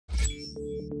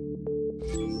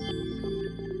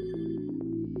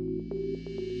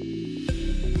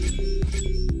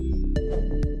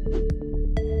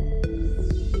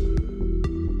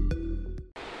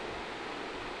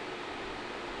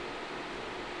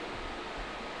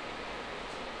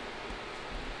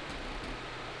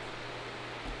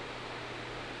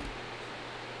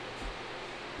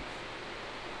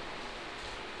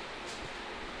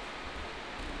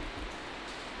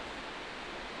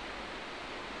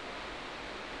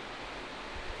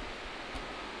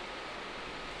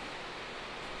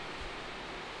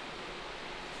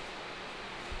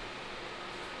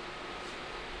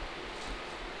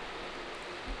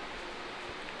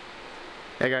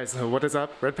Hey guys, what is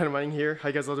up? RedPandaMining here. How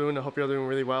you guys all doing? I hope you're all doing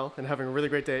really well and having a really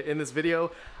great day. In this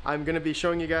video, I'm going to be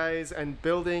showing you guys and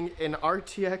building an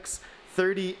RTX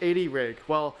 3080 rig.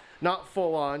 Well, not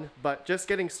full on, but just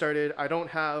getting started. I don't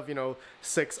have,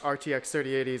 6 RTX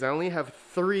 3080s. I only have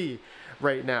 3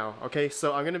 right now, okay?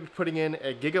 So I'm going to be putting in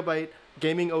a Gigabyte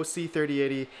Gaming OC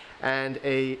 3080 and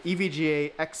a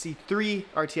EVGA XE3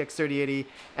 RTX 3080,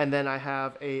 and then I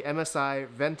have a MSI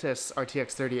Ventus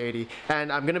RTX 3080,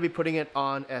 and I'm going to be putting it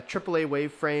on a AAA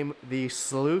wave frame, the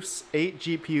Sluice 8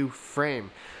 GPU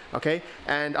frame. Okay,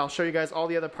 and I'll show you guys all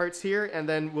the other parts here, and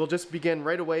then we'll just begin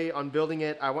right away on building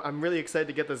it. I'm really excited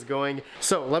to get this going.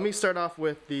 So let me start off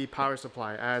with the power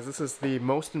supply, as this is the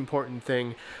most important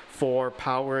thing for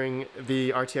powering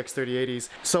the RTX 3080s.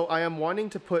 So I am wanting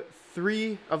to put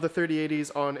 3 of the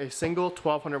 3080s on a single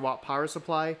 1200 watt power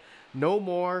supply. No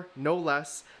more, no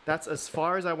less. That's as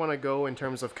far as I want to go in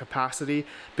terms of capacity,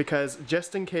 because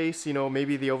just in case,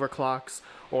 maybe the overclocks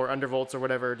or undervolts or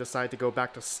whatever decide to go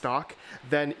back to stock,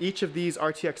 then each of these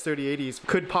RTX 3080s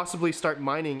could possibly start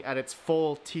mining at its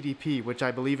full TDP, which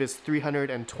I believe is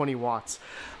 320 watts.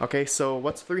 Okay, so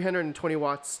what's 320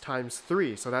 watts times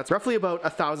 3? So that's roughly about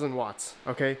 1,000 watts,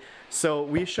 okay? So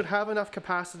we should have enough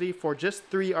capacity for just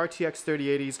 3 RTX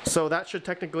 3080s. So that should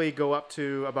technically go up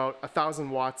to about 1,000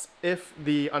 watts if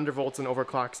the undervolts and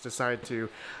overclocks decide to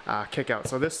kick out.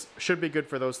 So this should be good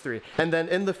for those 3. And then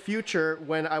in the future,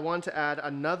 when I want to add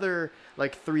another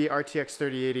like 3 RTX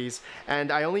 3080s,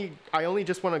 and I only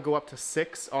just want to go up to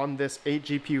 6 on this 8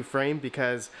 GPU frame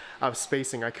because of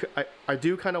spacing. I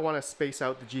do kind of want to space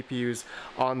out the GPUs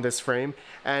on this frame,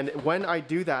 and when I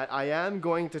do that, I am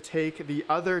going to take the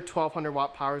other 1200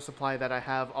 watt power supply that I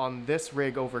have on this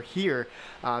rig over here.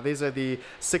 These are the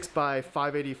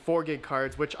 6x580 4 gig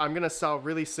cards, which I'm gonna sell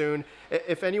really soon.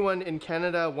 If anyone in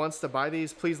Canada wants to buy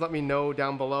these, please let me know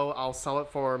down below. I'll sell it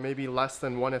for maybe less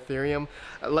than 1 Ethereum.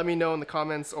 Let me know in the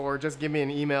comments, or just give me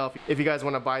an email if you guys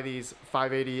want to buy these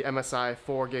 580 MSI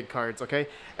 4 gig cards, okay?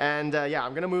 And yeah,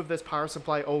 I'm gonna move this power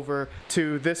supply over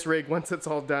to this rig once it's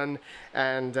all done,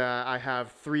 and I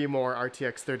have 3 more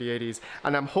RTX 3080s,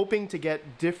 and I'm hoping to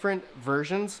get different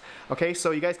versions. Okay,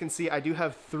 so you guys can see I do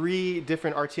have 3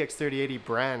 different RTX 3080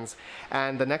 brands,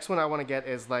 and the next one I want to get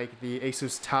is like the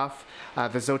Asus TUF,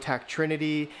 the Zotac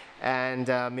Trinity, and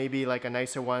maybe like a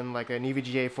nicer one like an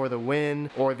EVGA for the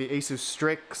win, or the Asus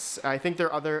Strix. I think there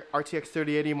are other RTX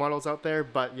 3080 models out there,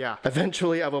 but yeah,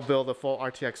 eventually I will build a full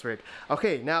RTX rig.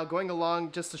 Okay, now going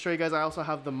along, just to show you guys, I also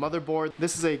have the motherboard.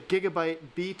 This is a Gigabyte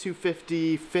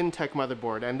B250 FinTech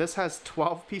motherboard, and this has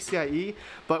 12 PCIe,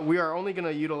 but we are only going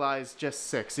to utilize just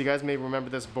 6. You guys may remember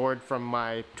this board from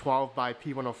my 12 by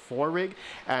P104 rig,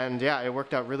 and yeah, it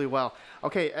worked out really well.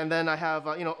 Okay, and then I have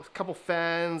a couple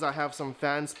fans. I have some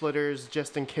fan splitters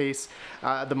just in case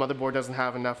the motherboard doesn't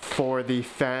have enough for the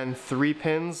fan 3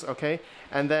 pins, okay?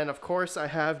 And then of course I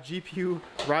have GPU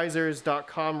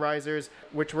risers.com risers,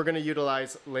 which we're going to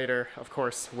utilize later, of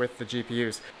course, with the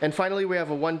GPUs. And finally we have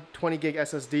a 120 gig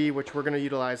SSD, which we're going to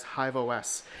utilize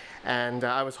HiveOS. And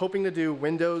I was hoping to do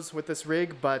Windows with this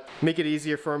rig, but make it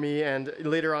easier for me, and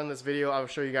later on in this video I'll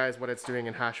show you guys what it's doing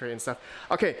in hash rate and stuff.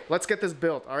 Okay, let's get this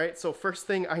built. Alright, so first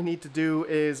thing I need to do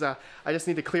is I just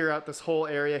need to clear out this whole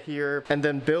area here and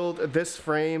then build this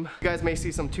frame. You guys may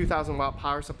see some 2000 watt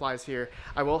power supplies here.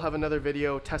 I will have another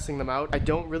video testing them out. I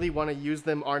don't really want to use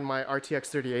them on my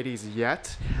RTX 3080s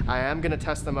yet. I am going to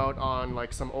test them out on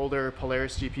like some older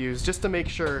Polaris GPUs just to make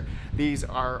sure these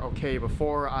are okay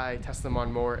before I test them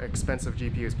on more expensive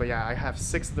GPUs. But yeah, I have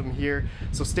 6 of them here,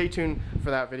 so stay tuned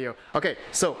for that video. Okay,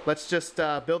 so let's just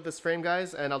build this frame,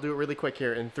 guys, and I'll do it really quick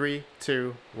here in 3,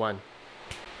 2, 1.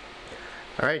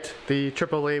 Alright, the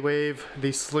AAA Wave,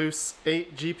 the Sluice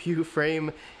 8 GPU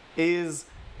frame is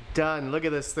done. Look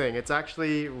at this thing. It's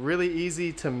actually really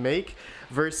easy to make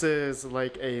versus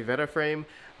like a Veta frame,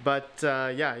 but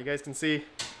yeah, you guys can see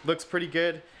looks pretty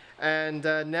good. And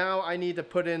now I need to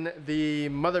put in the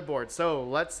motherboard. So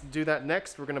let's do that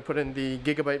next. We're gonna put in the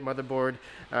Gigabyte motherboard,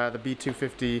 the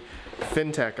B250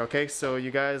 FinTech. Okay, so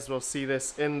you guys will see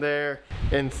this in there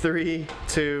in 3,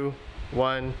 2,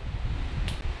 1.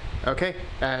 Okay,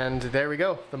 and there we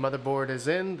go. The motherboard is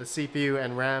in, the CPU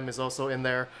and RAM is also in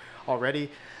there already.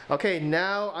 Okay,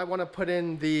 now I want to put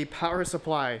in the power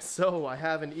supply. So I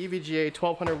have an EVGA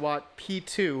 1200 watt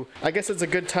P2. I guess it's a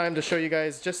good time to show you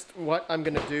guys just what I'm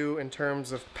going to do in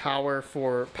terms of power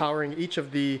for powering each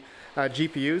of the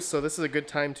GPUs. So this is a good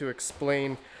time to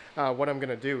explain what I'm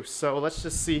gonna do. So let's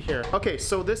just see here. Okay,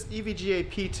 so this EVGA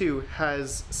P2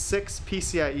 has 6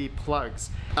 PCIe plugs.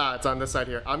 It's on this side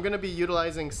here. I'm gonna be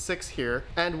utilizing 6 here,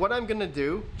 and what I'm gonna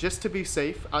do, just to be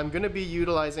safe, I'm gonna be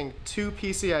utilizing 2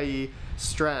 PCIe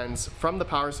strands from the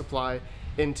power supply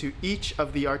into each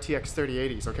of the RTX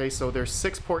 3080s. Okay, so there's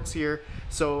 6 ports here,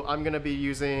 so I'm gonna be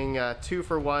using 2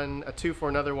 for one, 2 for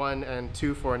another one, and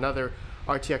 2 for another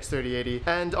RTX 3080.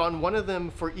 And on one of them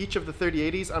for each of the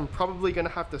 3080s, I'm probably gonna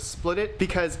have to split it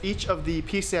because each of the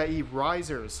PCIe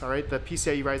risers, all right, the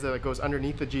PCIe riser that goes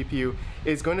underneath the GPU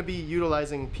is going to be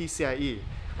utilizing PCIe.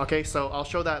 Okay, so I'll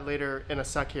show that later in a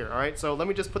sec here. All right, so let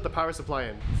me just put the power supply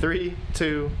in. 3,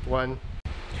 2, 1.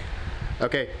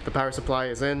 Okay, the power supply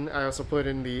is in. I also put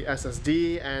in the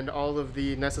SSD and all of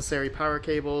the necessary power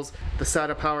cables, the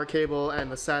SATA power cable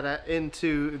and the SATA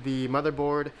into the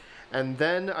motherboard. And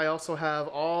then I also have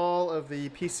all of the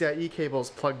PCIe cables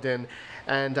plugged in,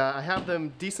 and I have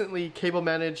them decently cable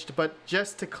managed. But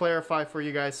just to clarify for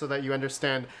you guys so that you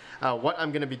understand what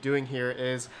I'm going to be doing here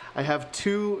is I have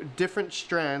 2 different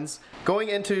strands going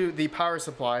into the power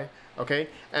supply. Okay,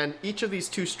 and each of these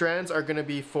 2 strands are going to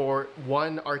be for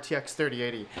one RTX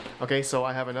 3080. Okay, so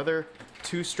I have another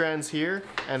 2 strands here,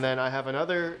 and then I have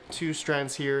another 2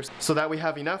 strands here, so that we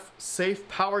have enough safe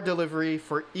power delivery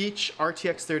for each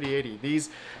RTX 3080. These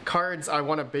cards I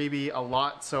want to baby a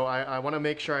lot, so I want to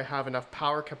make sure I have enough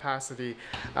power capacity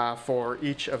for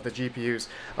each of the GPUs.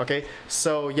 Okay,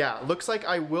 so yeah, looks like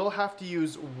I will have to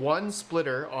use one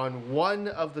splitter on one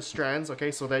of the strands.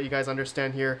 Okay, so that you guys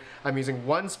understand here, I'm using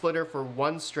one splitter for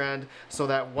one strand, so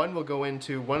that one will go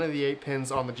into one of the 8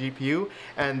 pins on the GPU,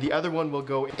 and the other one will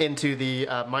go into the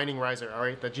mining riser, all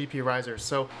right, the GPU riser.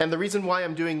 So, and the reason why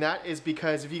I'm doing that is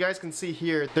because if you guys can see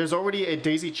here, there's already a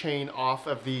daisy chain off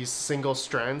of these single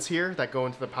strands here that go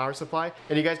into the power supply,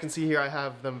 and you guys can see here I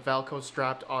have them Velcro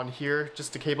strapped on here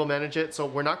just to cable manage it. So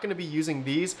we're not going to be using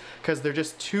these because they're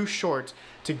just too short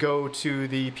to go to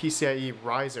the PCIe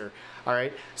riser.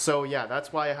 Alright, so yeah,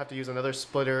 that's why I have to use another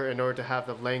splitter in order to have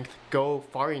the length go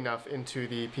far enough into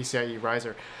the PCIe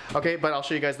riser. Okay, but I'll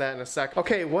show you guys that in a sec.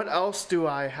 Okay, what else do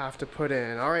I have to put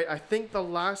in? Alright, I think the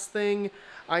last thing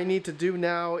I need to do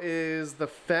now is the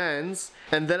fans,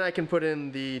 and then I can put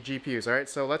in the GPUs. Alright,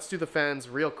 so let's do the fans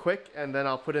real quick, and then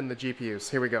I'll put in the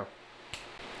GPUs. Here we go.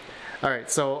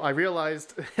 Alright, so I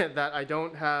realized that I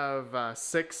don't have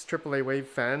 6 AAA wave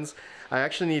fans. I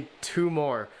actually need 2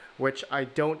 more, which I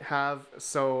don't have,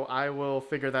 so I will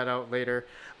figure that out later.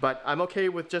 But I'm okay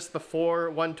with just the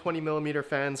 4 120mm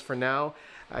fans for now.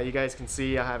 You guys can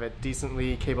see I have it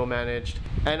decently cable managed.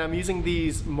 And I'm using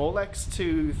these Molex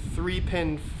to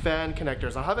 3-pin fan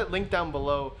connectors. I'll have it linked down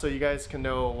below so you guys can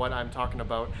know what I'm talking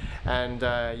about. And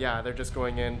yeah, they're just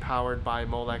going in powered by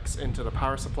Molex into the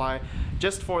power supply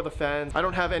just for the fans. I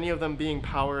don't have any of them being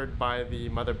powered by the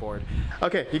motherboard.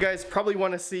 Okay, you guys probably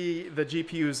want to see the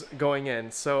GPUs going in,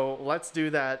 so let's do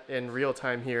that in real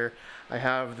time here. I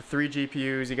have the 3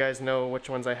 GPUs, you guys know which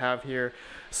ones I have here.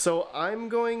 So I'm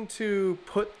going to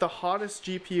put the hottest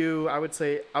GPU, I would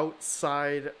say,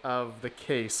 outside of the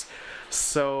case.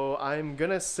 So I'm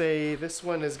gonna say this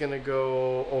one is gonna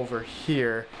go over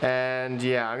here. And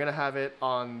yeah, I'm gonna have it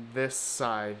on this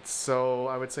side. So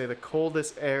I would say the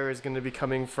coldest air is gonna be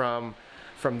coming from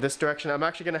this direction. I'm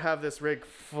actually gonna have this rig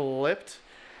flipped,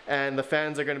 and the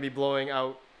fans are gonna be blowing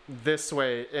out this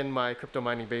way in my crypto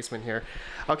mining basement here.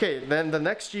 Okay, then the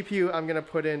next GPU I'm gonna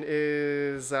put in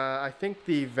is I think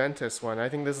the Ventus one. I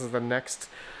think this is the next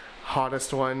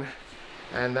hottest one,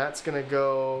 and that's gonna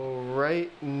go right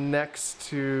next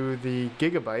to the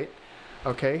Gigabyte.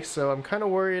 Okay, so I'm kind of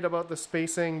worried about the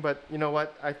spacing, but you know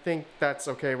what, I think that's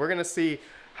okay. We're gonna see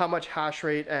how much hash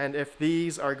rate and if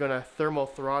these are gonna thermal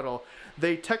throttle.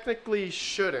 They technically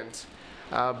shouldn't,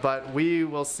 but we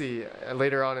will see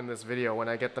later on in this video when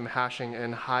I get them hashing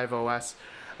in Hive OS.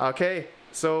 Okay,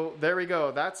 so there we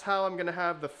go. That's how I'm gonna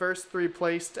have the first 3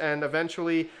 placed, and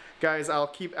eventually, guys, I'll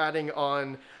keep adding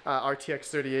on RTX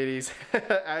 3080s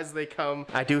as they come.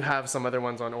 I do have some other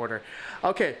ones on order.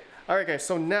 Okay, alright guys,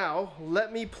 so now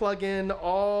let me plug in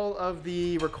all of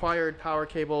the required power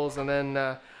cables, and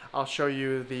then I'll show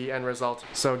you the end result.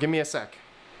 So give me a sec.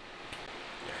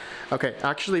 Okay,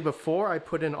 actually before I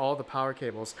put in all the power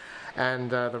cables and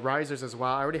the risers as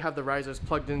well, I already have the risers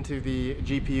plugged into the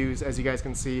GPUs, as you guys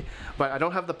can see, but I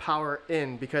don't have the power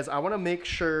in because I want to make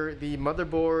sure the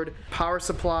motherboard, power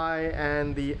supply,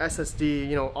 and the SSD,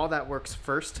 you know, all that works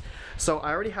first. So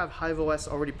I already have Hive OS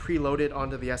already preloaded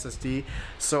onto the SSD,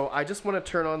 so I just want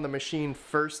to turn on the machine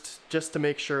first just to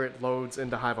make sure it loads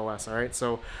into Hive OS, alright?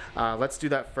 So let's do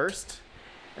that first.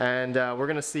 And we're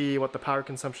gonna see what the power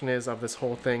consumption is of this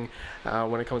whole thing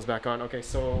when it comes back on. Okay,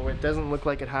 so it doesn't look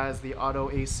like it has the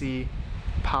auto AC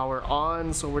power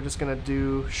on, so we're just gonna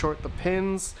short the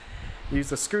pins, use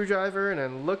the screwdriver, and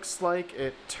it looks like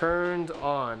it turned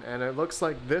on. And it looks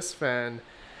like this fan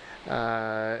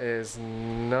is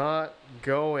not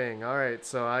going. All right,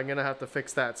 so I'm gonna have to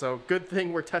fix that. So good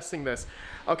thing we're testing this.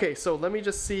 Okay, so let me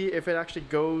just see if it actually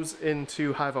goes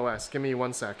into HiveOS. Give me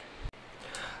 1 sec.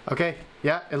 Okay,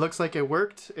 yeah, it looks like it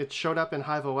worked. It showed up in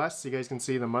HiveOS. You guys can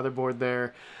see the motherboard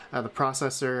there, the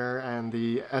processor, and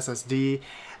the SSD.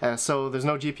 So there's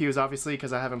no GPUs, obviously,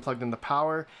 because I haven't plugged in the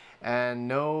power, and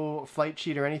no flight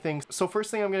sheet or anything. So first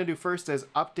thing I'm going to do first is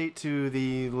update to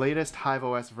the latest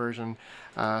HiveOS version.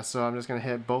 So I'm just going to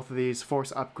hit both of these,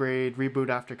 force upgrade, reboot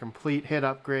after complete, hit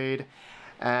upgrade,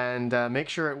 and make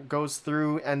sure it goes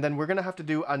through. And then we're gonna have to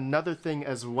do another thing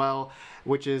as well,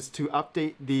 which is to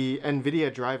update the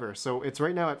NVIDIA driver. So it's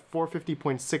right now at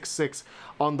 450.66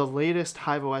 on the latest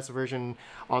HiveOS version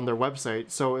on their website.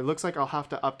 So it looks like I'll have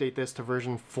to update this to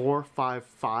version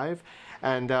 4.5.5,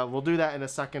 and we'll do that in a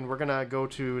second. We're gonna go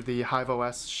to the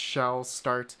HiveOS shell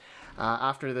start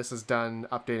after this is done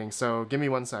updating. So give me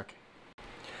 1 sec.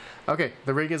 Okay,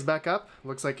 the rig is back up.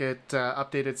 Looks like it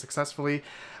updated successfully.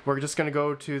 We're just going to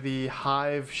go to the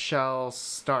Hive shell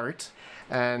start,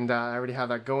 and I already have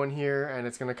that going here, and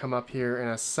it's going to come up here in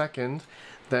a second.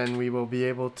 Then we will be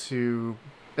able to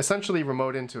essentially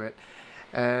remote into it.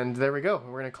 And there we go.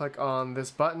 We're going to click on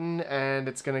this button, and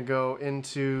it's going to go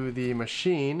into the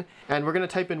machine, and we're going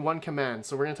to type in one command.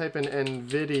 So we're going to type in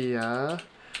NVIDIA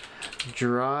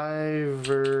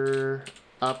driver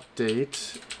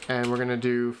update, and we're gonna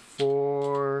do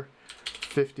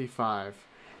 455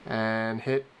 and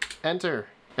hit enter,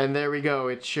 and there we go.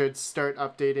 It should start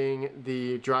updating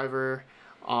the driver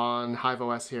on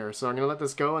HiveOS here. So I'm gonna let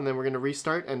this go, and then we're gonna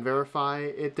restart and verify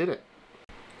it did it.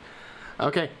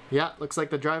 Okay, yeah, looks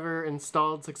like the driver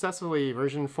installed successfully,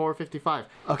 version 455.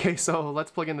 Okay, so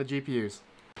let's plug in the GPUs.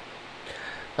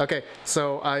 Okay,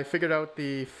 so I figured out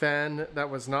the fan that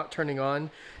was not turning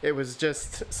on. It was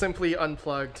just simply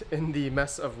unplugged in the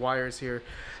mess of wires here.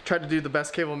 Tried to do the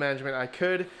best cable management I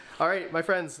could. Alright, my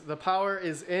friends, the power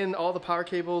is in. All the power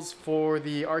cables for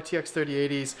the RTX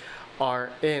 3080s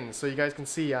are in. So you guys can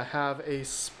see I have a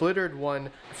splittered one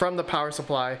from the power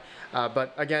supply,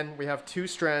 but again, we have two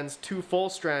full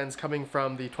strands coming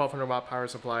from the 1200 watt power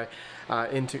supply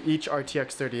into each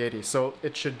RTX 3080. So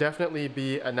it should definitely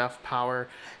be enough power,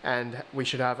 and we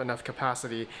should have enough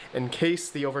capacity in case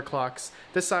the overclocks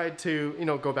decide to, you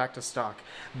know, go back to stock.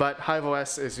 But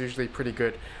HiveOS is usually pretty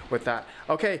good with that.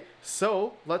 Okay,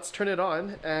 so let's turn it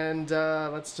on, and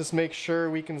let's just make sure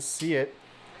we can see it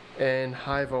in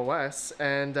HiveOS.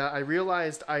 And I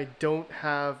realized I don't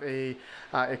have a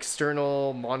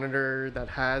external monitor that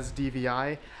has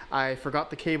DVI. I forgot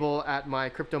the cable at my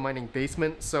crypto mining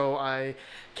basement, so I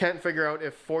can't figure out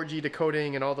if 4G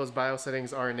decoding and all those BIOS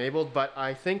settings are enabled, but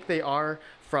I think they are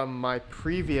from my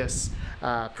previous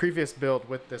build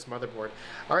with this motherboard.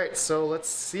 Alright, so let's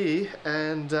see,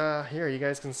 and here you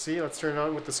guys can see. Let's turn it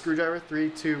on with the screwdriver. 3,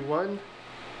 2, 1.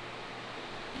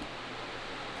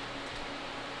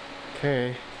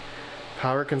 Okay,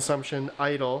 power consumption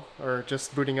idle, or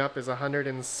just booting up, is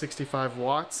 165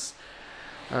 watts.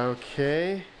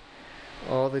 Okay,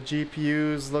 all the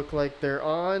GPUs look like they're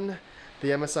on. The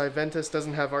MSI Ventus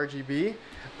doesn't have RGB,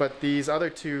 but these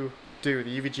other two do,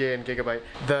 the EVGA and Gigabyte.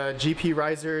 The GP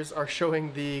risers are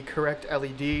showing the correct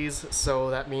LEDs,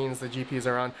 so that means the GPUs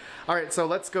are on. Alright, so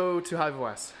let's go to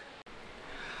HiveOS.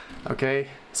 Okay,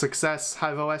 success.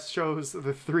 HiveOS shows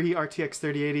the 3 RTX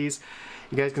 3080s.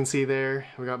 You guys can see there,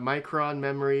 we got Micron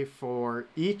memory for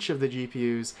each of the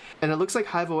GPUs. And it looks like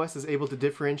HiveOS is able to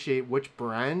differentiate which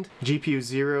brand, GPU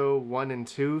 0, 1, and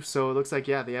 2. So it looks like,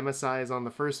 yeah, the MSI is on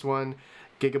the first one,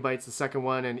 Gigabyte's the second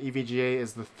one, and EVGA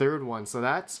is the third one. So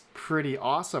that's pretty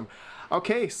awesome.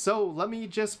 Okay, so let me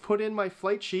just put in my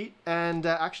flight sheet, and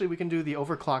actually we can do the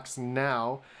overclocks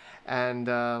now. And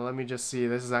let me just see,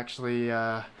 this is actually,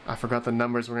 I forgot the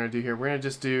numbers we're going to do here. We're going to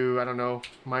just do, I don't know,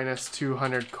 minus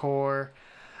 200 core.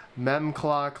 Mem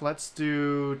clock, let's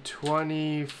do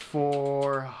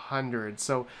 2400.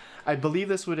 So I believe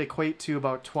this would equate to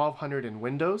about 1200 in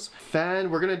Windows. Fan,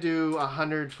 we're going to do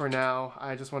 100 for now.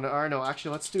 I just want to, or no,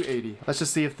 actually let's do 80. Let's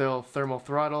just see if they'll thermal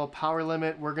throttle. Power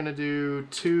limit, we're going to do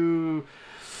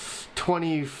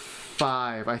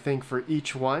 225, I think, for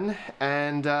each one.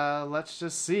 And let's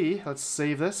just see, let's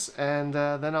save this, and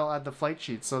then I'll add the flight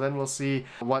sheet. So then we'll see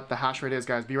what the hash rate is,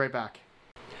 guys. Be right back.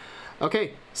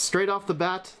 Okay, straight off the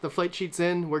bat, the flight sheet's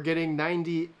in. We're getting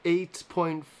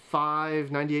 98.5,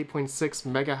 98.6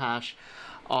 mega hash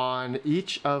on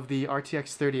each of the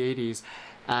RTX 3080s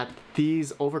at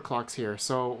these overclocks here.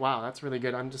 So wow, that's really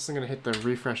good. I'm just gonna hit the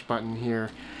refresh button here,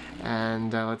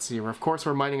 and let's see. Of course,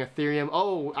 we're mining Ethereum.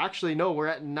 Oh, actually no, we're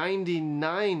at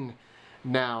 99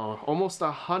 now, almost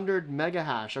 100 mega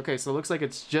hash. Okay, so it looks like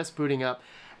it's just booting up.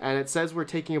 and it says we're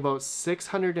taking about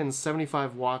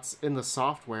 675 watts in the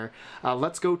software.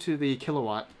 Let's go to the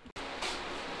kilowatt.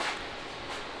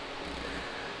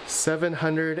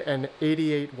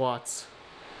 788 watts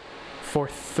for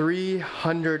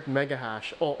 300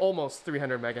 megahash. Oh, almost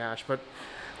 300 megahash, but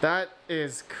that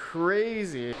is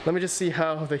crazy. Let me just see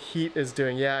how the heat is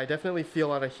doing. Yeah, I definitely feel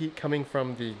a lot of heat coming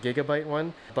from the Gigabyte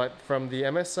one, but from the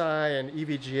MSI and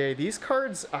EVGA, these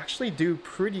cards actually do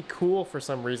pretty cool for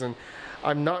some reason.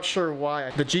 I'm not sure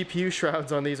why. The GPU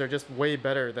shrouds on these are just way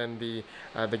better than the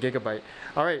Gigabyte.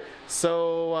 All right,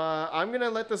 so I'm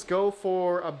gonna let this go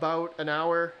for about an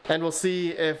hour, and we'll see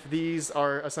if these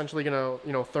are essentially gonna,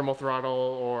 you know, thermal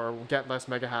throttle or get less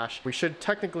mega hash. We should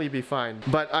technically be fine,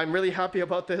 but I'm really happy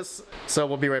about this, so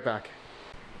we'll be right back.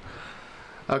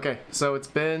 Okay, so it's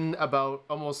been about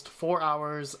almost 4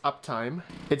 hours uptime.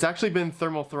 It's actually been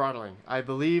thermal throttling. I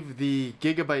believe the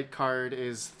Gigabyte card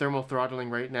is thermal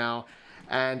throttling right now,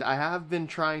 and I have been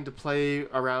trying to play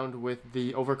around with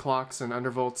the overclocks and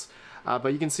undervolts,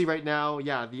 but you can see right now,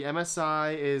 yeah, the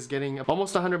MSI is getting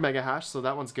almost 100 mega hash, so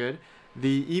that one's good.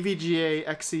 The EVGA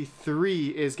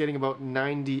XE3 is getting about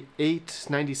 98,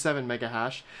 97 mega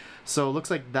hash. So it looks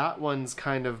like that one's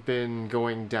kind of been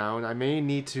going down. I may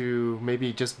need to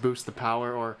maybe just boost the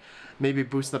power or maybe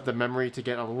boost up the memory to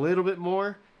get a little bit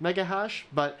more mega hash,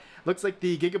 but looks like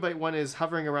the Gigabyte one is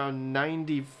hovering around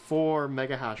 94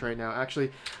 mega hash right now.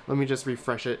 Actually, let me just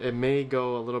refresh it. It may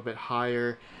go a little bit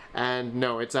higher, and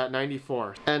no, it's at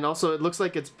 94. And also it looks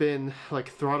like it's been like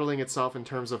throttling itself in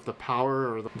terms of the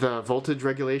power or the voltage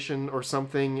regulation or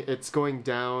something. It's going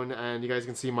down, and you guys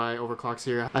can see my overclocks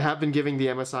here. I have been giving the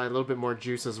MSI a little bit more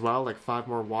juice as well, like 5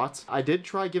 more watts. I did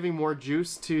try giving more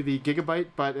juice to the Gigabyte,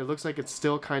 but it looks like it's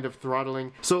still kind of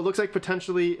throttling. So it looks like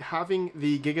potentially having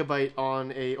the Gigabyte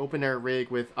on a open air rig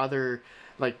with other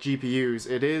like GPUs,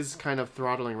 it is kind of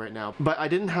throttling right now. But I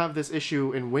didn't have this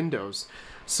issue in Windows.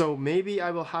 So maybe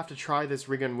I will have to try this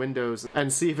rig on Windows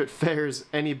and see if it fares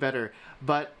any better.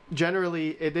 But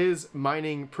generally it is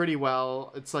mining pretty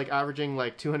well. It's like averaging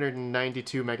like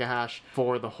 292 mega hash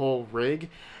for the whole rig.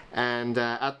 And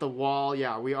at the wall,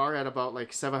 yeah, we are at about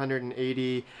like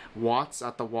 780 watts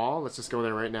at the wall. Let's just go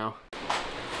there right now.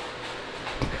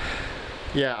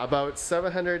 Yeah, about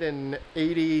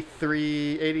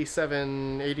 783,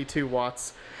 87, 82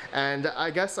 watts. And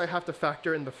I guess I have to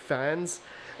factor in the fans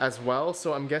as well.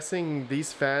 So I'm guessing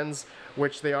these fans,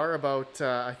 which they are about,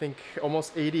 I think,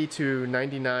 almost 80 to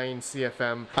 99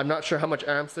 CFM. I'm not sure how much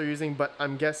amps they're using, but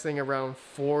I'm guessing around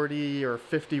 40 or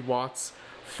 50 watts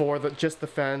for just the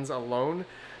fans alone.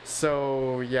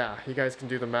 So yeah, you guys can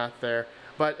do the math there.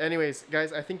 But anyways,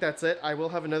 guys, I think that's it. I will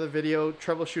have another video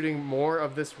troubleshooting more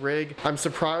of this rig. I'm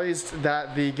surprised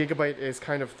that the Gigabyte is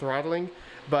kind of throttling,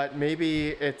 but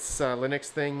maybe it's a Linux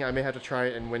thing. I may have to try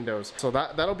it in Windows. So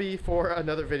that'll be for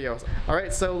another video. All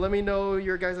right, so let me know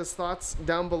your guys' thoughts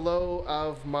down below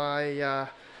of my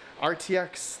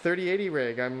RTX 3080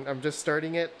 rig. I'm just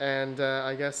starting it, and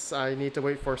I guess I need to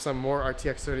wait for some more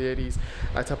RTX 3080s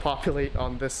to populate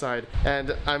on this side,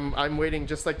 and I'm waiting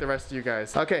just like the rest of you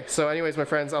guys. Okay, so anyways, my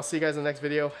friends, I'll see you guys in the next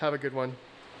video. Have a good one,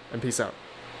 and peace out.